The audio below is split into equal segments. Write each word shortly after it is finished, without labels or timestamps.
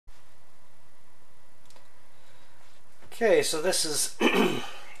Okay, so this is, I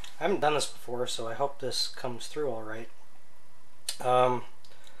haven't done this before, so I hope this comes through all right. I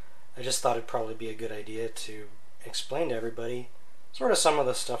just thought it'd probably be a good idea to explain to everybody sort of some of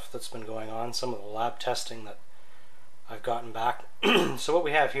the stuff that's been going on, some of the lab testing that I've gotten back. So what we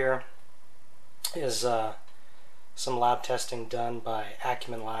have here is some lab testing done by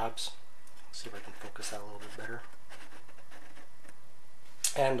Acumen Labs. Let's see if I can focus that a little bit better.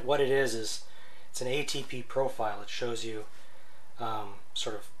 And what it is it's an ATP profile. It shows you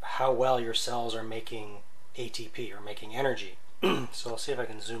sort of how well your cells are making ATP, or making energy. So I'll see if I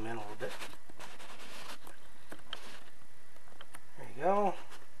can zoom in a little bit. There you go.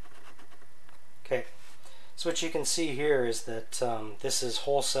 Okay, so what you can see here is that this is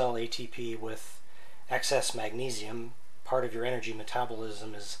whole cell ATP with excess magnesium. Part of your energy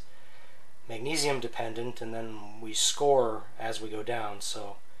metabolism is magnesium dependent, and then we score as we go down.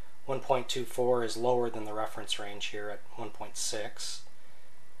 So 1.24 is lower than the reference range here at 1.6.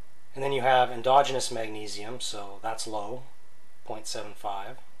 And then you have endogenous magnesium, so that's low,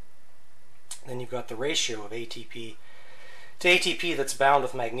 0.75. Then you've got the ratio of ATP to ATP that's bound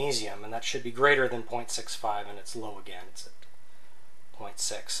with magnesium, and that should be greater than 0.65, and it's low again, it's at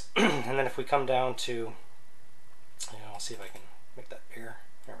 0.6. And then if we come down to, I'll see if I can make that bigger.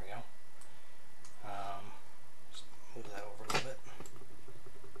 There we go. Just move that over a little bit.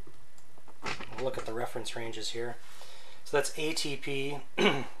 We'll look at the reference ranges here. So that's ATP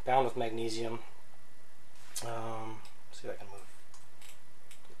bound with magnesium. See if I can move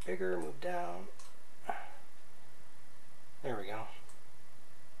it bigger, move down. There we go.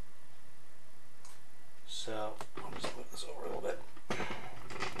 So I'll just move this over a little bit.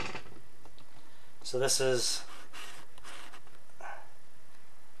 So this is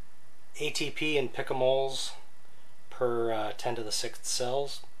ATP in picomoles per 10 to the 6th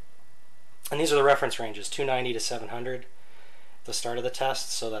cells. And these are the reference ranges, 290 to 700 at the start of the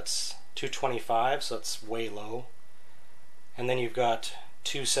test, so that's 225, so that's way low. And then you've got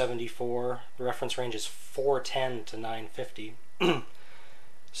 274, the reference range is 410 to 950.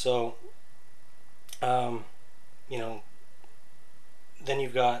 So, then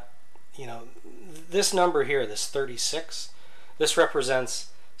you've got, this number here, this 36, this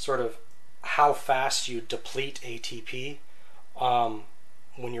represents sort of how fast you deplete ATP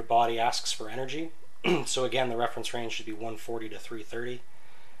when your body asks for energy. So again, the reference range should be 140 to 330,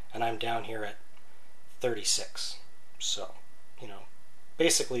 and I'm down here at 36. So,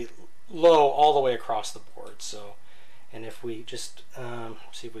 basically low all the way across the board. So, and if we just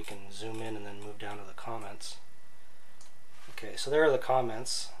see if we can zoom in and then move down to the comments. Okay, so there are the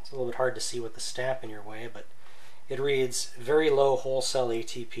comments. It's a little bit hard to see with the stamp in your way, but it reads very low whole cell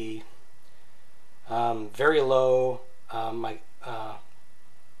ATP, very low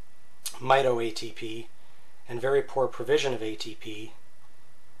mito ATP, and very poor provision of ATP.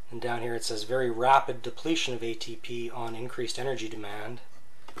 And down here it says very rapid depletion of ATP on increased energy demand.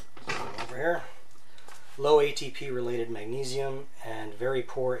 Over here, low ATP related magnesium, and very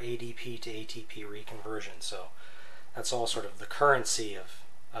poor ADP to ATP reconversion. So that's all sort of the currency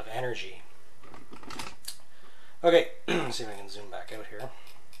of energy. Okay, let's see if I can zoom back out here.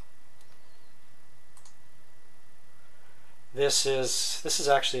 This is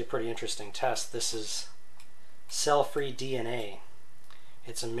actually a pretty interesting test. This is cell-free DNA.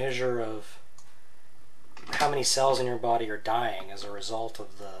 It's a measure of how many cells in your body are dying as a result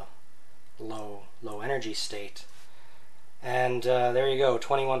of the low energy state. And there you go,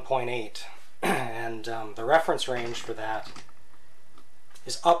 21.8. And the reference range for that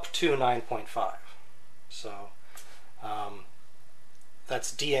is up to 9.5. So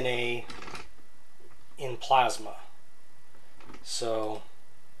that's DNA in plasma. So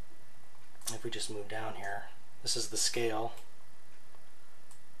if we just move down here, this is the scale.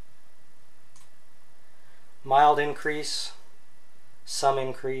 Mild increase, some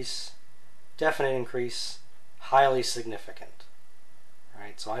increase, definite increase, highly significant.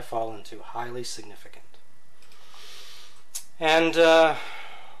 Right, so I fall into highly significant. And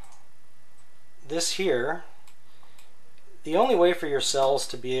this here, the only way for your cells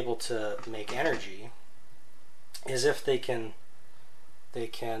to be able to make energy is if they can see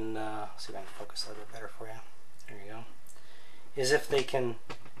if I can focus that a bit better for you. There you go. Is if they can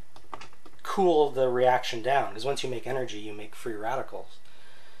cool the reaction down, because once you make energy, you make free radicals.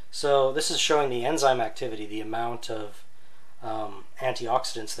 So this is showing the enzyme activity, the amount of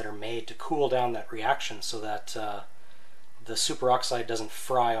antioxidants that are made to cool down that reaction, so that the superoxide doesn't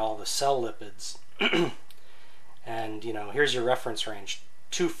fry all the cell lipids. And here's your reference range.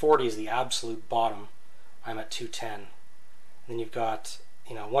 240 is the absolute bottom. I'm at 210. And then you've got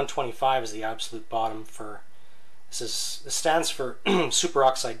 125 is the absolute bottom for This stands for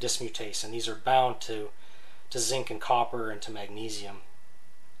superoxide dismutase, and these are bound to zinc and copper and to magnesium.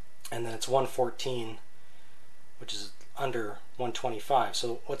 And then it's 114, which is under 125.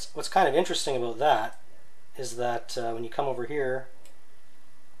 So what's kind of interesting about that is that when you come over here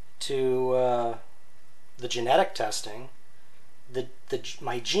to the genetic testing,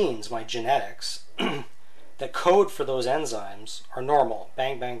 my genes, my genetics, that code for those enzymes are normal.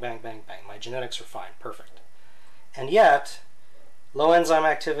 Bang, bang, bang, bang, bang. My genetics are fine, perfect. And yet, low enzyme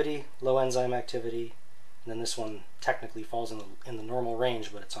activity, and then this one technically falls in the normal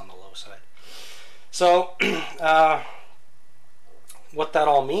range, but it's on the low side. So, what that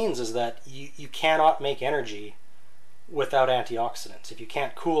all means is that you cannot make energy without antioxidants. If you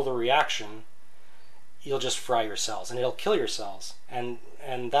can't cool the reaction, you'll just fry your cells, and it'll kill your cells. And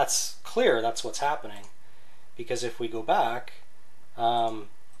that's clear, that's what's happening. Because if we go back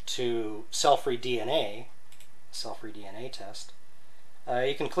to cell-free DNA test,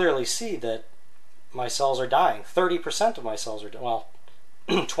 you can clearly see that my cells are dying. 30% of my cells are dying. Well,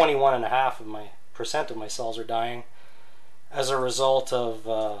 21.5% of my cells are dying as a result of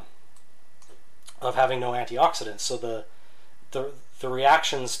having no antioxidants. So the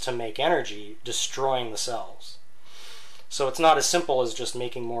reactions to make energy destroying the cells. So it's not as simple as just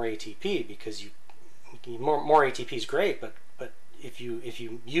making more ATP, because more ATP is great, but if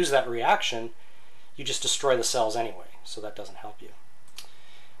you use that reaction, you just destroy the cells anyway. So that doesn't help you.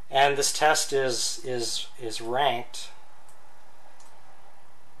 And this test is ranked.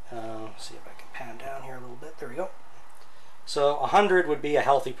 Let's see if I can pan down here a little bit. There we go. So 100 would be a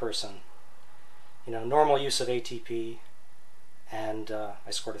healthy person. Normal use of ATP, and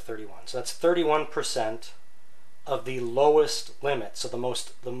I scored a 31. So that's 31% of the lowest limit. So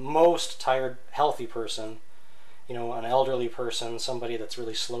the most tired healthy person, an elderly person, somebody that's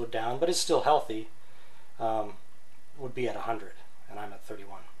really slowed down but is still healthy, would be at 100, and I'm at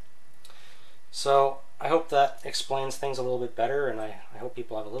 31. So I hope that explains things a little bit better, and I hope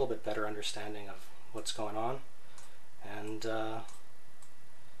people have a little bit better understanding of what's going on. And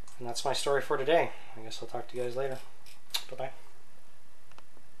that's my story for today. I guess I'll talk to you guys later. Bye-bye.